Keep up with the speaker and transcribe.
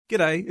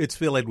G'day, it's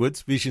Phil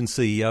Edwards, Vision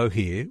CEO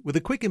here, with a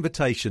quick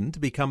invitation to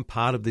become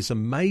part of this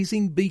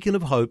amazing beacon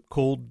of hope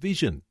called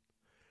Vision.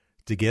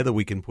 Together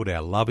we can put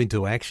our love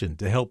into action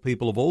to help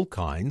people of all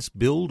kinds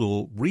build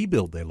or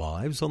rebuild their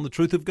lives on the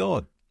truth of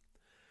God.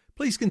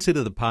 Please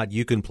consider the part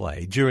you can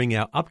play during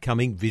our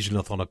upcoming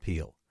Visionathon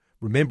appeal,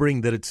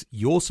 remembering that it's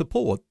your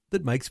support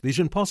that makes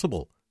Vision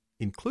possible,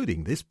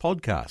 including this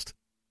podcast.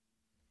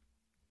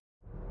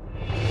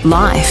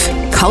 Life,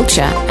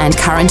 culture and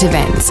current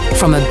events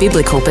from a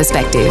biblical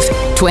perspective.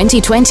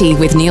 2020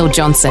 with Neil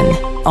Johnson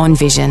on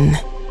Vision.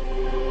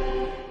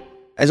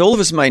 As all of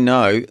us may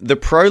know, the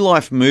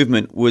pro-life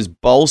movement was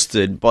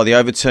bolstered by the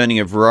overturning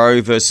of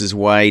Roe versus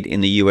Wade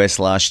in the US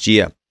last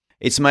year.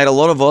 It's made a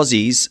lot of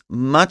Aussies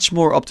much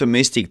more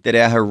optimistic that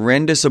our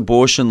horrendous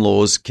abortion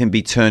laws can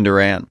be turned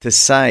around to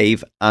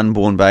save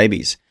unborn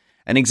babies.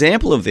 An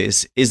example of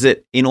this is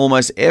that in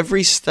almost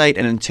every state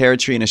and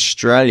territory in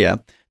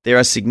Australia, there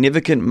are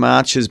significant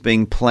marches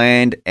being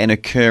planned and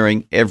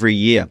occurring every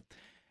year.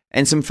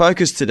 And some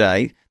focus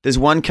today, there's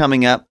one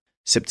coming up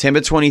September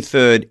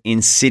 23rd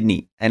in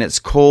Sydney, and it's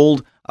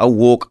called A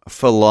Walk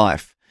for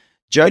Life.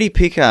 Jodie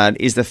Pickard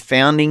is the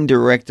founding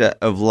director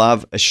of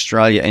Love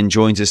Australia and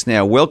joins us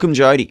now. Welcome,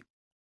 Jodie.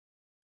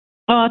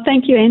 Oh,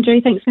 thank you, Andrew.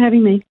 Thanks for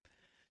having me.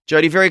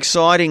 Jodie, very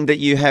exciting that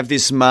you have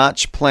this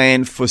march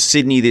planned for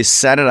Sydney this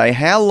Saturday.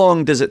 How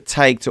long does it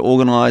take to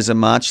organise a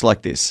march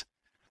like this?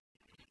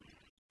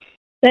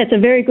 That's a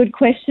very good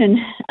question.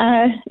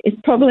 It's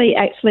probably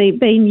actually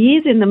been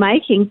years in the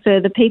making for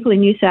the people in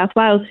New South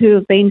Wales who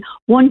have been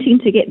wanting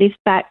to get this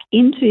back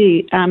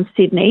into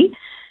Sydney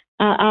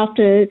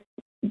after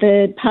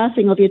the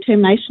passing of the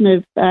termination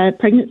of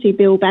pregnancy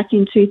bill back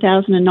in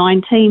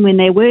 2019, when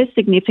there were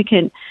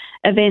significant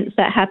events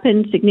that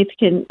happened,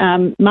 significant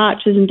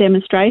marches and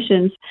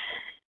demonstrations.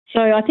 So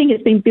I think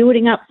it's been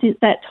building up since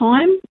that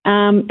time.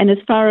 And as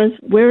far as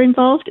we're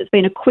involved, it's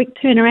been a quick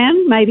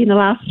turnaround. Maybe in the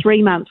last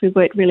 3 months, we've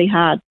worked really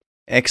hard.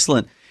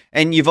 Excellent.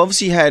 And you've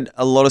obviously had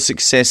a lot of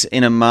success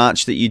in a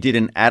march that you did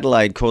in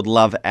Adelaide called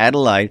Love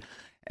Adelaide.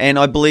 And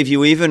I believe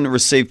you even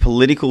received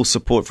political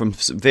support from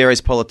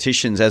various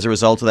politicians as a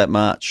result of that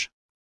march.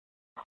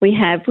 We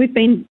have. We've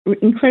been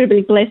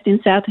incredibly blessed in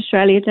South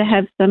Australia to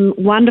have some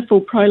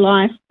wonderful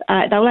pro-life,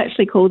 they'll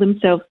actually call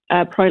themselves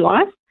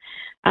pro-life,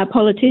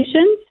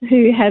 politicians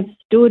who have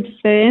stood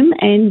firm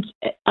and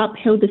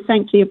upheld the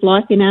sanctity of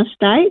life in our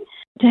state.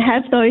 To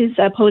have those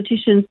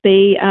politicians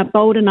be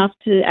bold enough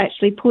to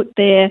actually put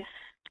their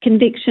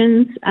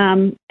convictions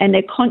and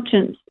their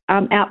conscience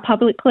out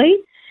publicly,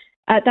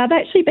 they've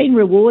actually been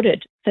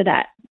rewarded for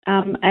that.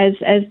 As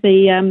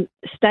the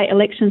state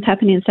elections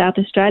happen in South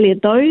Australia,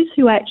 those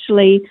who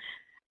actually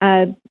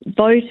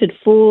voted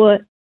for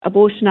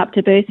abortion up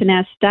to birth in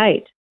our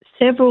state,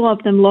 several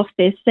of them lost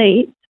their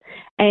seats,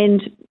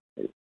 and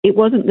it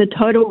wasn't the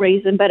total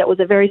reason, but it was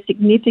a very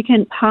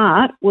significant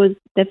part, was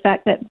the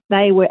fact that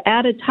they were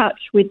out of touch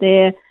with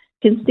their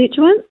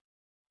constituents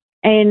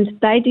and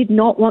they did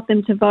not want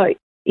them to vote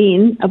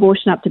in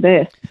abortion up to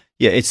birth.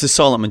 Yeah, it's the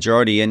silent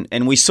majority.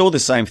 And we saw the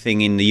same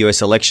thing in the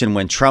US election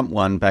when Trump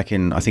won back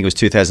in, I think it was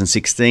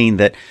 2016,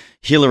 that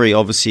Hillary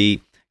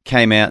obviously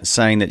came out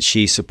saying that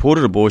she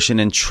supported abortion,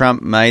 and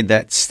Trump made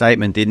that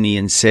statement, didn't he,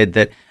 and said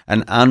that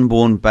an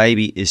unborn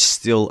baby is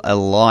still a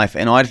life.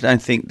 And I don't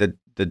think that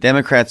the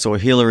Democrats or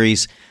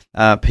Hillary's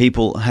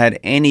people had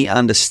any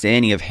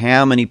understanding of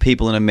how many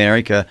people in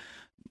America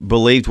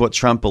believed what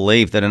Trump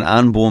believed, that an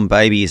unborn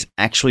baby is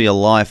actually a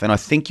life. And I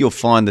think you'll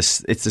find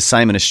this, it's the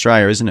same in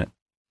Australia, isn't it?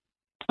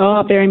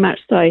 Oh, very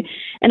much so.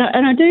 And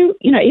I do,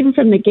 even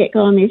from the get-go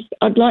on this,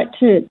 I'd like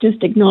to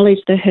just acknowledge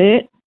the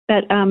hurt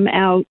that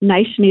our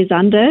nation is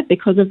under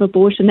because of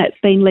abortion that's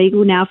been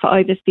legal now for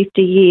over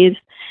 50 years.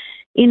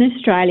 In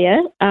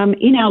Australia,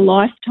 in our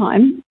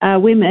lifetime,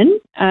 women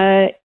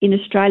in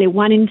Australia,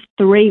 1 in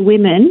 3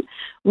 women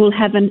will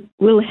have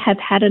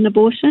had an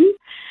abortion,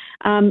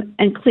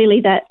 and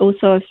clearly that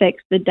also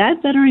affects the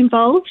dads that are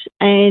involved.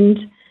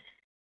 And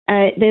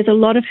there's a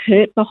lot of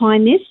hurt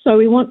behind this, so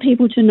we want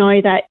people to know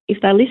that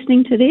if they're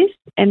listening to this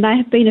and they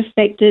have been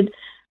affected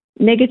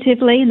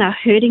negatively and they're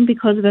hurting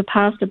because of a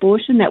past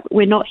abortion, that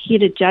we're not here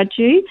to judge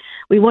you.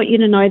 We want you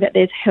to know that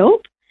there's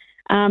help,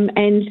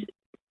 and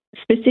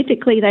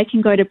specifically, they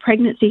can go to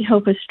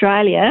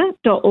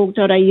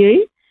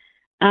pregnancyhelpaustralia.org.au,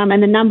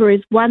 and the number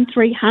is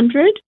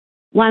 1300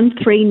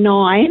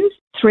 139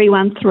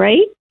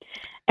 313.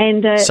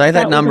 And say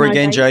that number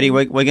again, Jodie.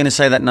 We're going to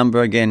say that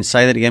number again.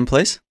 Say that again,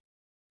 please.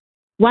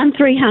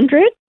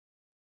 1300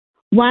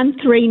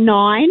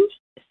 139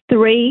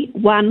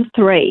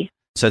 313.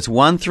 So it's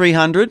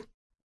 1300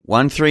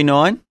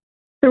 139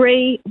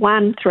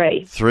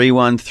 313.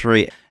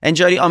 313. And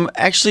Jodie, I'm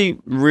actually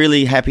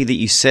really happy that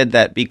you said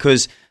that,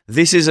 because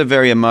this is a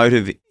very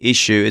emotive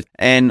issue.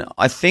 And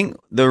I think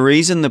the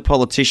reason the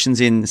politicians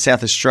in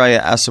South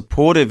Australia are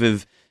supportive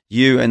of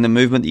you and the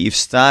movement that you've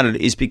started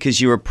is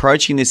because you're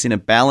approaching this in a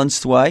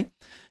balanced way.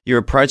 You're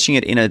approaching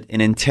it in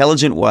an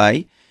intelligent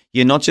way.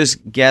 you're not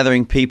just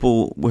gathering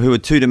people who are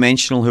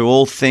two-dimensional, who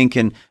all think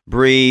and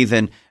breathe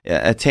and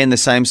attend the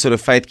same sort of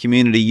faith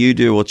community you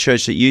do or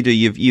church that you do.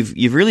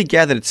 You've really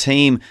gathered a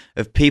team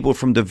of people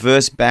from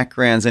diverse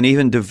backgrounds and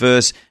even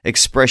diverse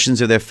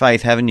expressions of their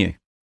faith, haven't you?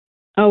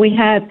 Oh, we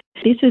have.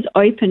 This is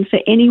open for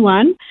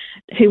anyone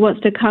who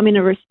wants to come in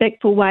a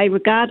respectful way,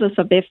 regardless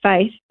of their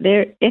faith,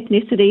 their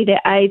ethnicity, their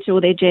age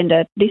or their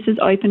gender. This is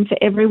open for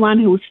everyone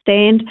who will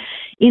stand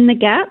in the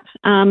gap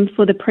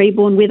for the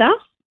preborn with us.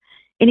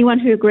 Anyone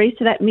who agrees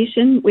to that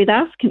mission with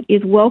us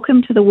is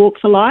welcome to the Walk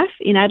for Life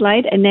in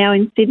Adelaide and now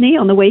in Sydney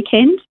on the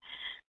weekend.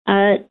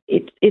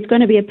 It's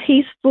going to be a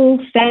peaceful,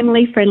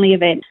 family-friendly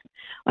event.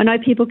 I know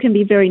people can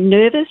be very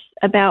nervous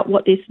about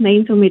what this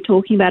means when we're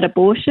talking about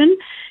abortion.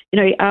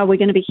 You know, are we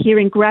going to be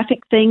hearing graphic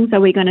things? Are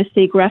we going to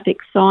see graphic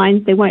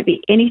signs? There won't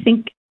be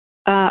anything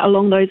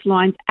along those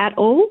lines at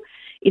all.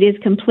 It is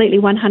completely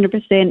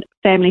 100%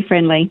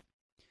 family-friendly.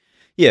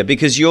 Yeah,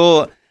 because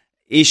your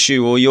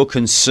issue or your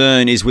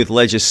concern is with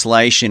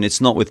legislation.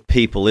 It's not with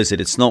people, is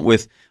it? It's not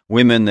with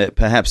women that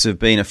perhaps have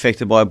been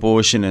affected by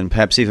abortion and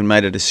perhaps even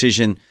made a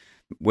decision,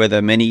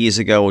 whether many years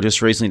ago or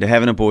just recently, to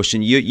have an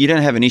abortion. You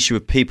don't have an issue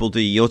with people,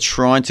 do you? You're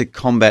trying to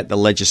combat the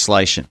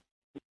legislation.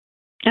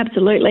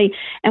 Absolutely.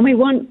 And we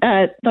want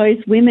those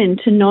women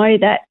to know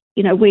that,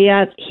 you know, we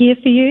are here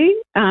for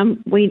you.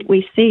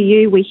 We see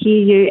you, we hear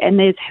you, and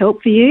there's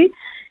help for you.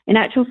 In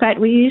actual fact,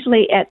 we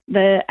usually at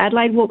the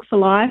Adelaide Walk for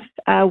Life,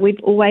 we've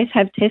always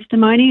have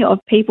testimony of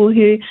people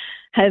who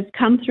have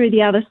come through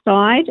the other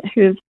side,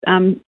 who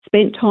have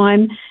spent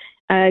time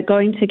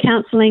going to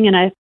counselling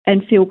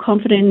and feel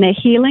confident in their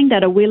healing,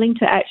 that are willing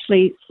to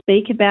actually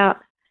speak about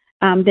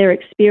their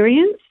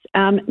experience,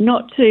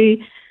 not to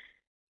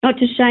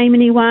shame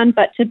anyone,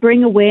 but to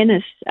bring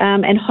awareness,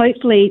 and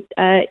hopefully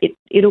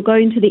it'll go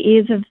into the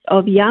ears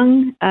of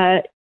young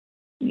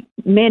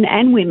men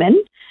and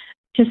women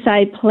to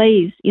say,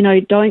 please, you know,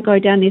 don't go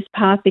down this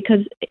path, because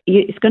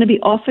it's going to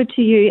be offered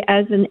to you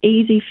as an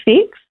easy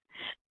fix,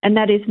 and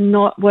that is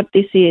not what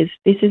this is.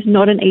 This is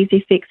not an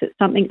easy fix. It's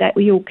something that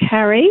you'll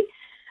carry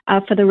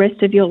for the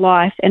rest of your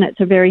life, and it's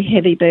a very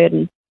heavy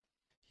burden.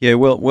 Yeah,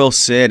 well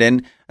said.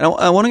 And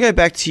I want to go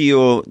back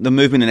to the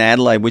movement in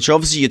Adelaide, which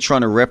obviously you're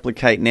trying to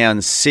replicate now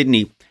in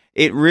Sydney.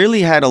 It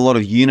really had a lot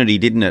of unity,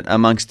 didn't it,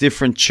 amongst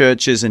different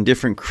churches and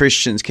different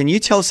Christians. Can you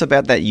tell us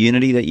about that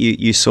unity that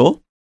you saw?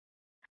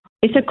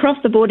 It's across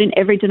the board in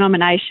every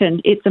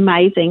denomination. It's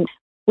amazing.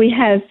 We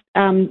have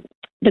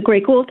the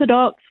Greek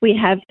Orthodox, we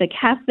have the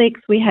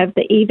Catholics, we have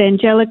the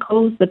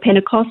Evangelicals, the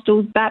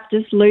Pentecostals,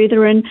 Baptist,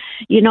 Lutheran,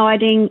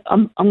 Uniting.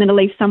 I'm going to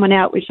leave someone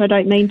out, which I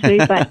don't mean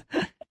to, but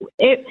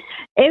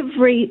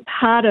every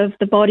part of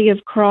the body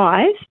of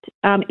Christ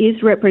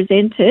is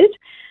represented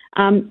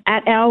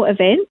at our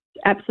events,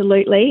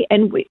 absolutely.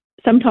 And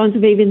sometimes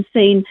we've even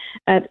seen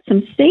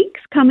some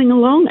Sikhs coming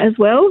along as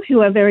well,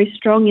 who are very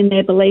strong in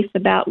their beliefs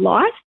about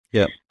life.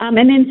 Yep. And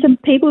then some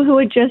people who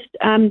are just,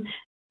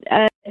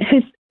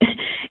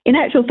 in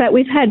actual fact,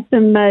 we've had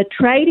some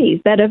tradies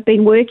that have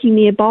been working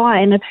nearby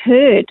and have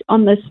heard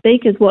on the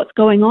speakers what's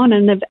going on,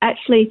 and have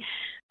actually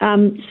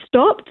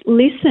stopped,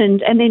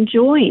 listened, and then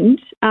joined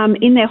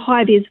in their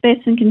high-vis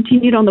vests and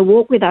continued on the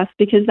walk with us,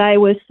 because they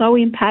were so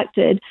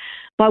impacted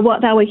by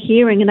what they were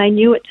hearing, and they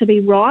knew it to be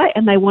right,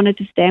 and they wanted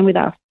to stand with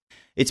us.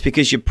 It's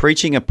because you're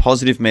preaching a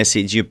positive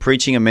message. You're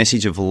preaching a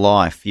message of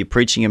life. You're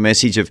preaching a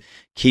message of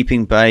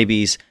keeping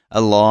babies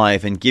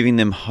alive and giving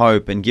them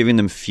hope and giving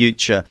them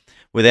future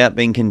without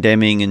being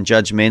condemning and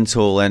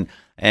judgmental.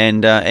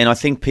 And I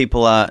think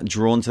people are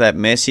drawn to that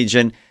message.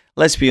 And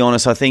let's be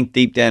honest, I think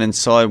deep down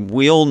inside,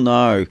 we all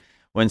know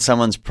when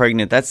someone's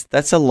pregnant,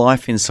 that's a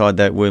life inside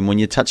that womb. When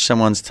you touch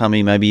someone's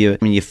tummy, maybe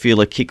when you feel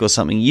a kick or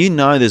something, you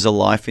know there's a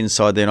life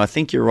inside there. And I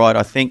think you're right.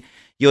 I think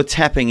you're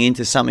tapping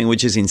into something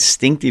which is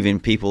instinctive in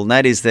people, and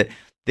that is that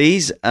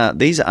these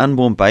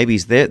unborn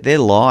babies, they're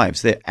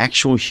lives, they're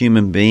actual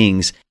human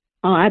beings.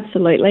 Oh,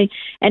 absolutely.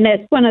 And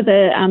that's one of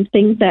the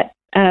things that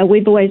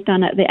we've always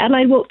done at the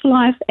Adelaide Walk for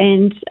Life,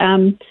 and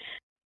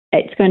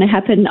it's going to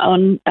happen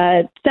on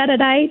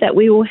Saturday, that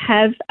we will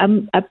have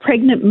a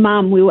pregnant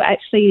mum. We will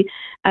actually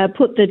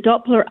put the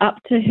Doppler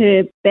up to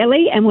her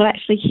belly, and we'll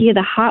actually hear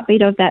the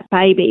heartbeat of that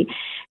baby.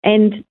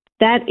 And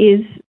that is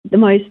the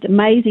most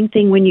amazing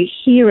thing when you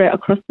hear it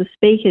across the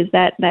speakers,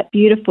 that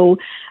beautiful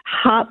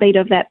heartbeat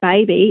of that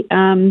baby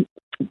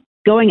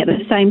going at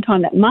the same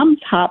time that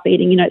mum's heart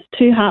beating. You know, it's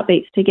two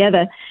heartbeats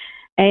together.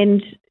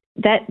 And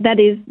that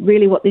is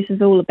really what this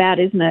is all about,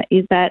 isn't it?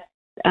 Is that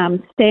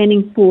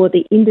standing for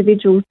the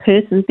individual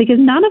persons, because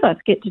none of us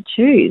get to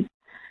choose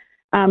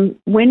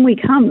when we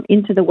come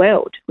into the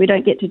world. We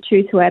don't get to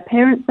choose who our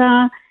parents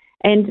are,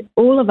 and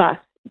all of us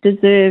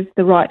deserve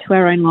the right to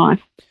our own life.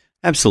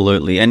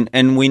 Absolutely.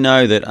 And we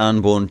know that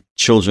unborn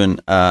children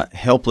are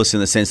helpless in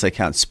the sense they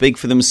can't speak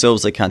for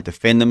themselves, they can't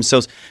defend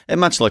themselves. And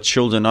much like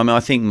children, I mean, I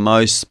think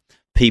most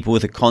people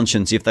with a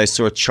conscience, if they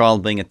saw a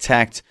child being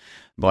attacked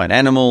by an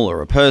animal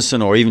or a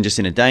person, or even just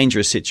in a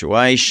dangerous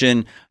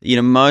situation, you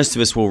know, most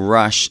of us will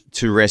rush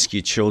to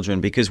rescue children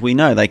because we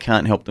know they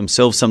can't help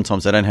themselves.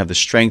 Sometimes they don't have the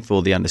strength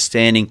or the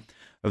understanding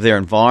of their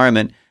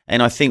environment.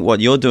 And I think what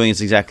you're doing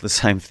is exactly the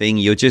same thing.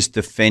 You're just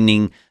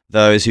defending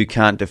those who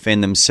can't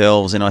defend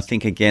themselves. And I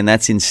think, again,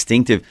 that's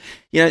instinctive.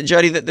 You know,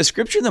 Jodie, the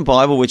scripture in the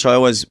Bible, which I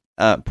always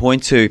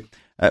point to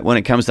when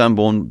it comes to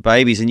unborn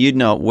babies, and you'd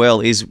know it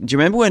well, is, do you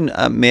remember when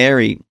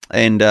Mary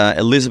and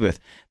Elizabeth,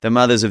 the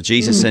mothers of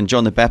Jesus and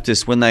John the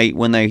Baptist, when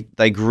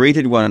they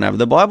greeted one another,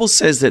 the Bible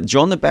says that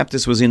John the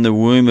Baptist was in the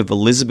womb of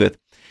Elizabeth,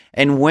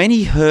 and when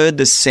he heard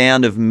the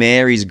sound of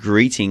Mary's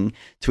greeting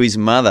to his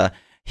mother,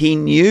 he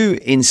knew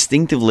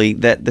instinctively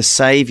that the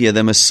Savior,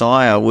 the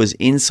Messiah, was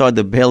inside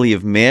the belly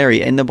of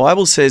Mary. And the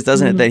Bible says,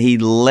 doesn't it, that he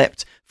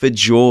leapt for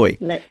joy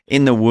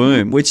in the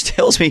womb, which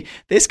tells me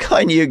this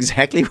guy knew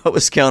exactly what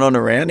was going on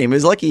around him. It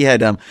was like he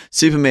had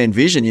Superman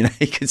vision, you know,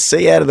 he could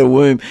see out of the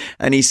womb,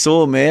 and he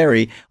saw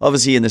Mary,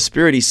 obviously in the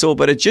spirit he saw,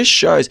 but it just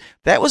shows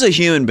that was a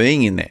human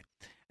being in there.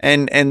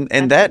 And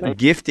that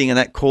gifting and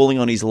that calling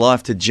on his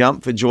life to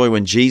jump for joy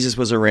when Jesus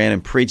was around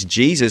and preach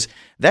Jesus,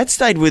 that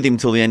stayed with him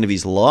till the end of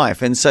his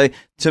life. And so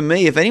to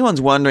me, if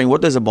anyone's wondering what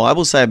does the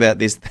Bible say about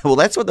this, well,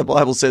 that's what the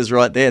Bible says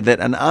right there,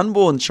 that an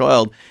unborn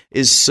child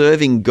is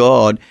serving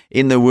God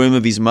in the womb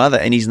of his mother,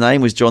 and his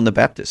name was John the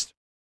Baptist.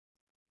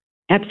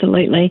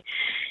 Absolutely.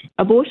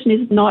 Abortion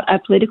is not a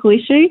political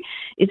issue,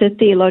 it's a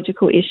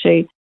theological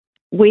issue.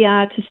 We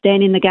are to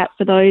stand in the gap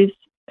for those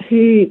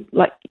who,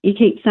 like you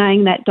keep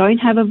saying, that don't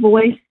have a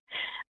voice.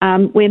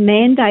 We're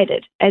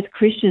mandated as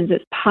Christians,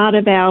 it's part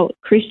of our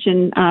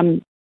Christian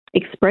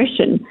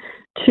expression,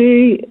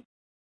 to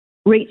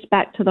reach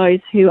back to those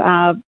who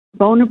are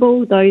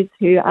vulnerable, those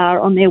who are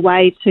on their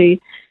way to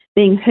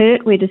being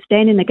hurt. We're to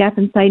stand in the gap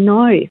and say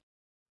no.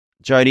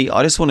 Jodie,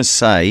 I just want to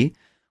say,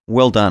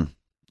 well done.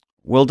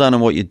 Well done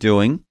on what you're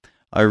doing.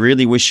 I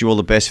really wish you all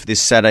the best for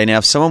this Saturday. Now,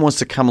 if someone wants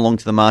to come along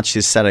to the march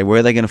this Saturday, where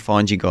are they going to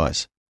find you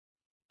guys?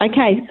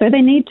 Okay, so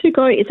they need to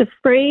go, it's a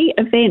free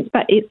event,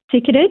 but it's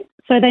ticketed.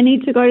 So they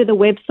need to go to the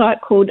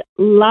website called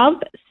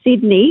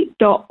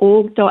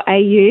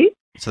lovesydney.org.au.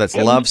 So that's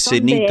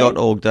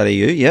lovesydney.org.au,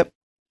 yep.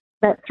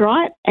 That's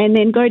right. And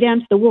then go down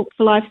to the Walk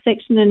for Life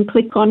section and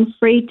click on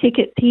free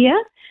tickets here.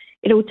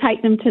 It'll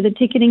take them to the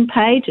ticketing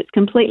page. It's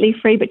completely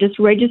free, but just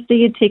register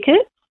your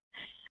tickets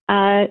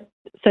so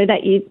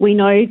that we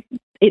know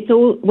it's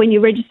all, when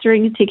you're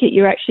registering a ticket,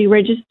 you're actually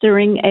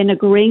registering and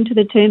agreeing to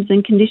the terms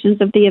and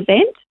conditions of the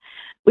event,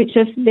 which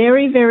are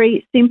very,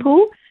 very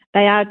simple.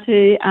 They are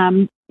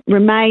to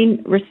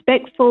remain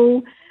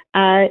respectful,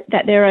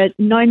 that there are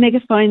no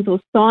megaphones or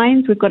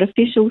signs. We've got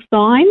official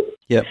signs.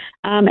 Yep.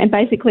 And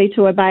basically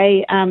to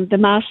obey the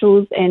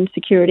marshals and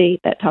security,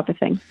 that type of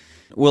thing.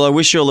 Well, I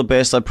wish you all the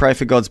best. I pray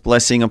for God's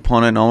blessing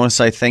upon it. And I want to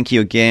say thank you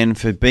again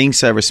for being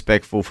so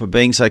respectful, for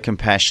being so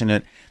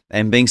compassionate,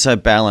 and being so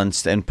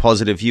balanced and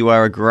positive. You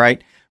are a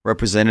great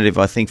representative,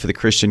 I think, for the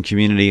Christian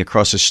community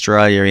across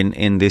Australia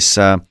in this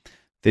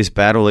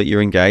battle that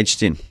you're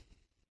engaged in.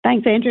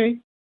 Thanks, Andrew.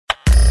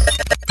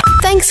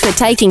 Thanks for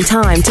taking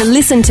time to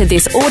listen to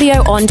this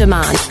audio on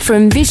demand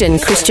from Vision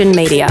Christian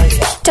Media.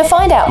 To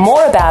find out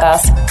more about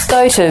us,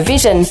 go to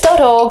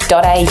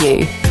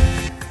vision.org.au.